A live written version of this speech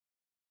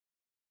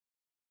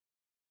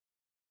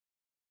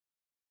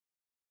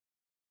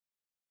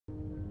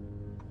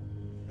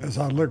As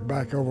I look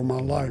back over my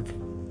life,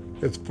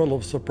 it's full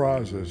of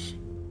surprises.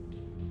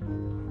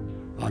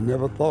 I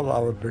never thought I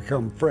would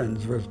become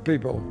friends with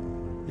people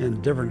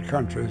in different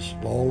countries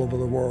all over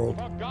the world.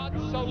 For God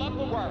so loved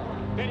the world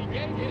that he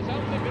gave his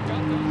only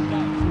begotten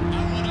Son.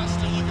 I want us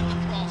to look at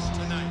the cross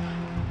tonight.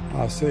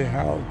 I see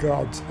how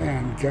God's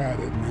hand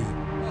guided me.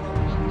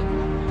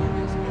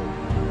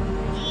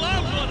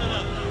 Love one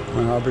another.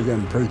 When I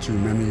began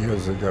preaching many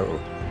years ago,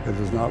 it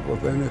was not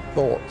with any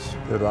thoughts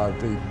that I'd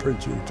be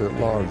preaching to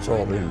large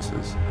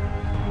audiences.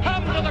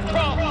 Come to the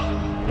cross.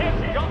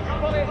 His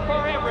gospel is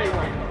for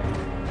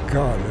everyone.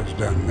 God has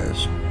done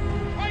this.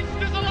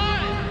 Christ is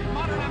alive. In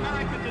modern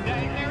America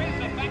today, there is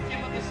a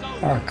vacuum of the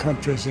soul. Our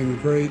country's in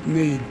great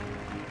need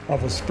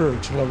of a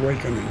spiritual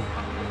awakening.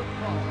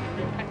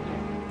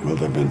 Well,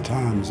 there have been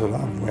times that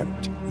I've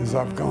wept as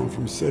I've gone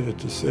from city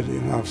to city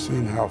and I've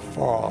seen how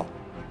far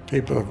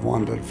people have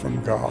wandered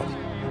from God.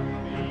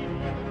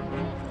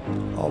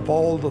 Of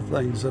all the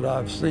things that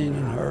I've seen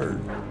and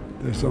heard,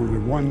 there's only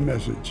one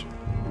message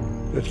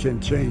that can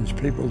change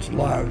people's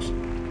lives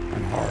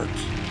and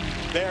hearts.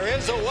 There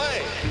is a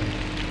way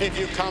if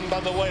you come by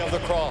the way of the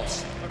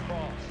cross.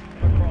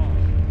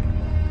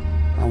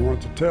 I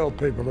want to tell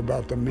people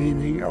about the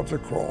meaning of the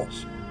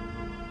cross.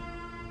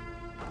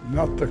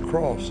 Not the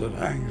cross that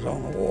hangs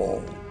on a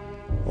wall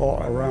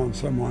or around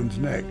someone's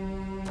neck.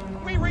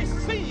 We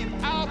receive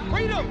our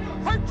freedom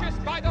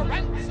purchased by the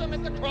ransom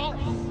at the cross.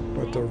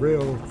 But the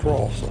real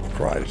cross of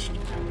Christ.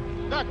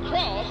 The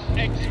cross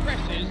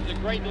expresses the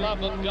great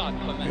love of God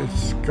for man.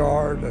 It's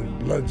scarred and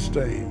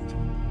blood-stained.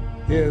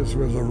 His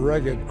was a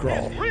rugged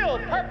cross. His real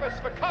purpose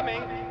for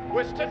coming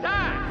was to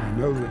die. I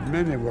know that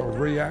many will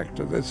react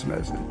to this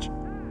message,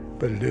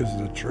 but it is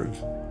the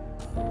truth.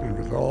 And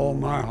with all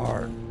my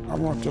heart, I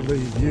want to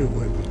leave you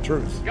with the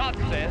truth. God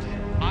says,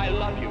 I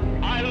love you.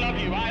 I love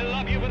you. I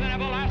love you with an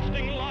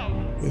everlasting love.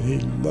 That he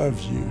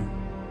loves you,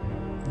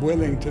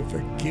 willing to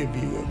forgive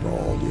you of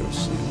all your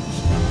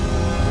sins.